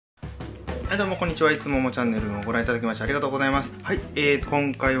はい、どうもこんにちは。いつもチャンネルをご覧いただきましてありがとうございます。はい、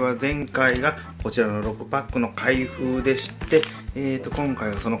今回は前回がこちらの6パックの開封でして、今回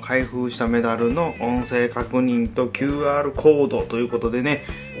はその開封したメダルの音声確認と QR コードということでね、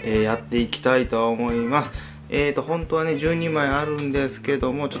やっていきたいと思います。本当はね、12枚あるんですけ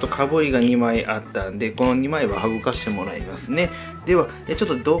ども、ちょっとかぶりが2枚あったんで、この2枚は省かしてもらいますね。では、ちょっ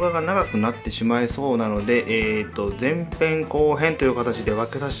と動画が長くなってしまいそうなので、前編後編という形で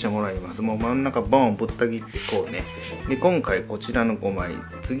分けさせてもらいます。もう真ん中ボンぶった切ってこうね。で、今回こちらの5枚、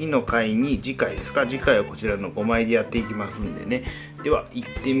次の回に次回ですか、次回はこちらの5枚でやっていきますんでね。では、行っ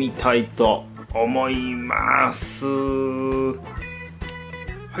てみたいと思います。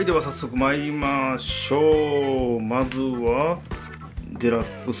はい、では早速参りましょう。まずはデラ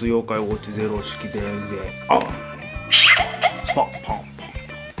ックス妖怪ウォッチゼロ式電源オン。スパンパンパ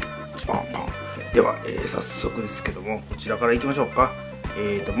ンスパンパン。では、早速ですけども、こちらからいきましょうか。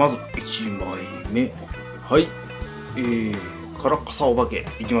まず1枚目、はい、から傘お化け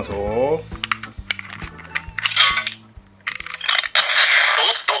いきますよ。おっと、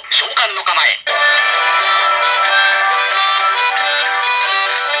召喚の構え。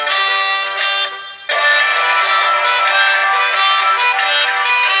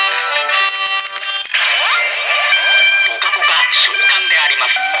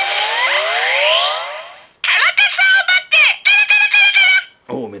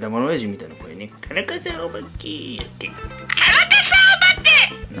おお、目玉の親父みたいな声ね。から傘お化けやって。から傘お化け。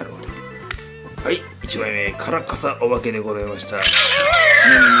なるほど。はい、1枚目、から傘お化けでございました。ちな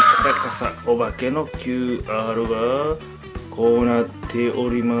みにから傘お化けの QR がこうなってお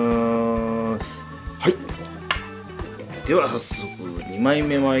ります。はい。では早速2枚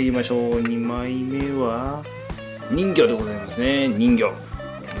目参りましょう。2枚目は人魚でございますね。人魚。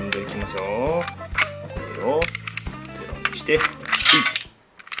人魚いきますよ。これをゼロにして、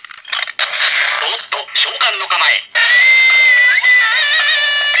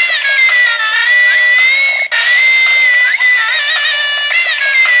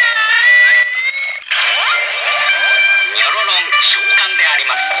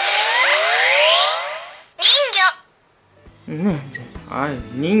はい、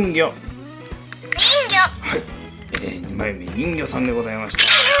人魚。はい、2枚目人魚さんでございました。は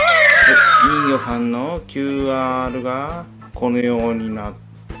い、人魚さんの QR がこのようになっ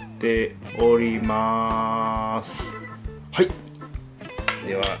ております。はい、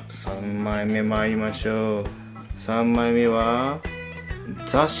では3枚目参りましょう。3枚目は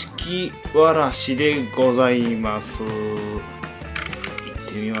座敷わらしでございます。行っ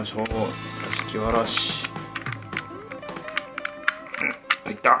てみましょう。座敷わらし、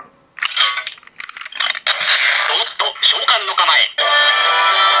入った。おっと、召喚の構え。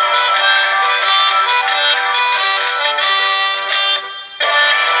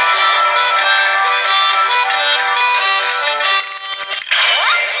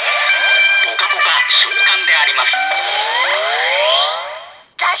ポカポカ召喚であります。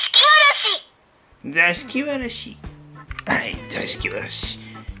座敷わらし。はい、座敷わらし。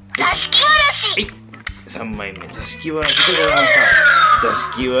座敷わらし。はい、3枚目座敷わらしでございました。座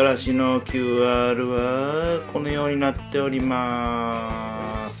敷わらしの QR はこのようになっており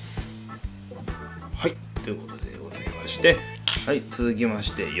ます。はい、ということでございまして、はい、続きま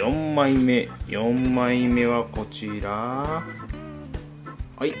して4枚目。4枚目はこちら。は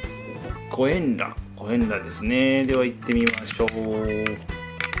い、こえんら。こえんらですね。では行ってみましょう。こえ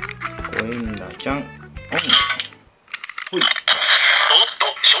んらちゃん、オン。ほい。おっと、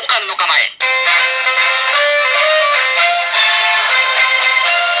召喚の構え。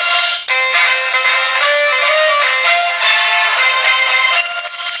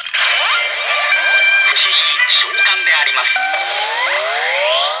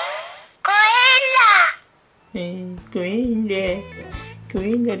コエ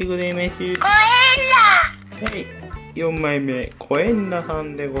ンラでございます。コエンラ。はい、4枚目、コエンラさ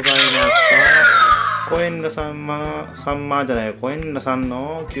んでございました。コエンラさんじゃない、コエンラさん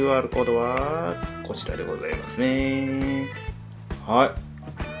の QR コードはこちらでございますね。は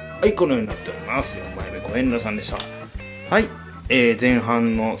い。はい、このようになっております。4枚目、コエンラさんでした。はい。前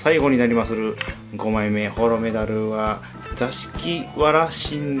半の最後になりまする5枚目、ホロメダルは座敷わら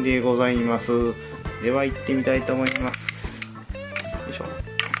しんでございます。では行ってみたいと思います。よいしょ。い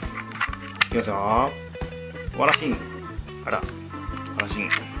きますよ。わらしん。あら。わらしん。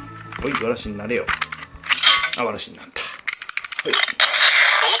おい、わらしんなれよ。あ、わらしんなんだ。はい。おっ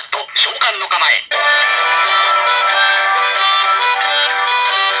と、召喚の構え。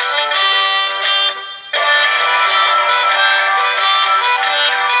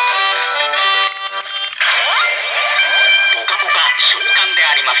ポカポカ召喚で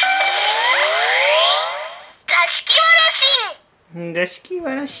あります。座敷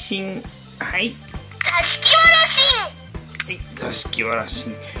わらしん。はい。座敷わらし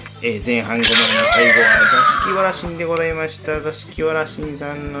ん。前半5枚の最後は座敷わらしんでございました。座敷わらしん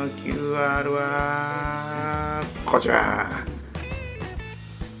さんの QR はこちら。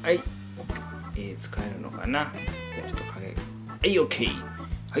はい。使えるのかな。ちょっと影。はい、OK。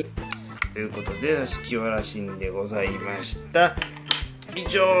はい。ということで、座敷わらしんでございました。以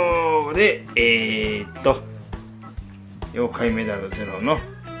上で、妖怪メダルゼロの、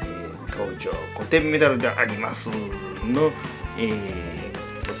登場古典メダルでありますの、6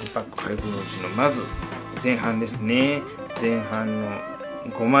パック開封のうちのまず前半ですね。前半の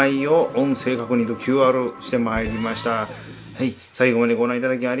5枚を音声確認と QR してまいりました。はい、最後までご覧いた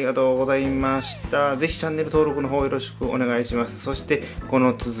だきありがとうございました。ぜひチャンネル登録の方よろしくお願いします。そしてこ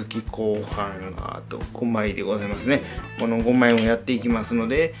の続き後半あと5枚でございますね。この5枚をやっていきますの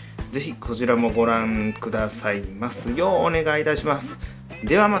で、ぜひこちらもご覧くださいますようお願いいたします。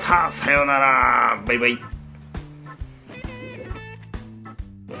ではまた、さようなら。バイバイ。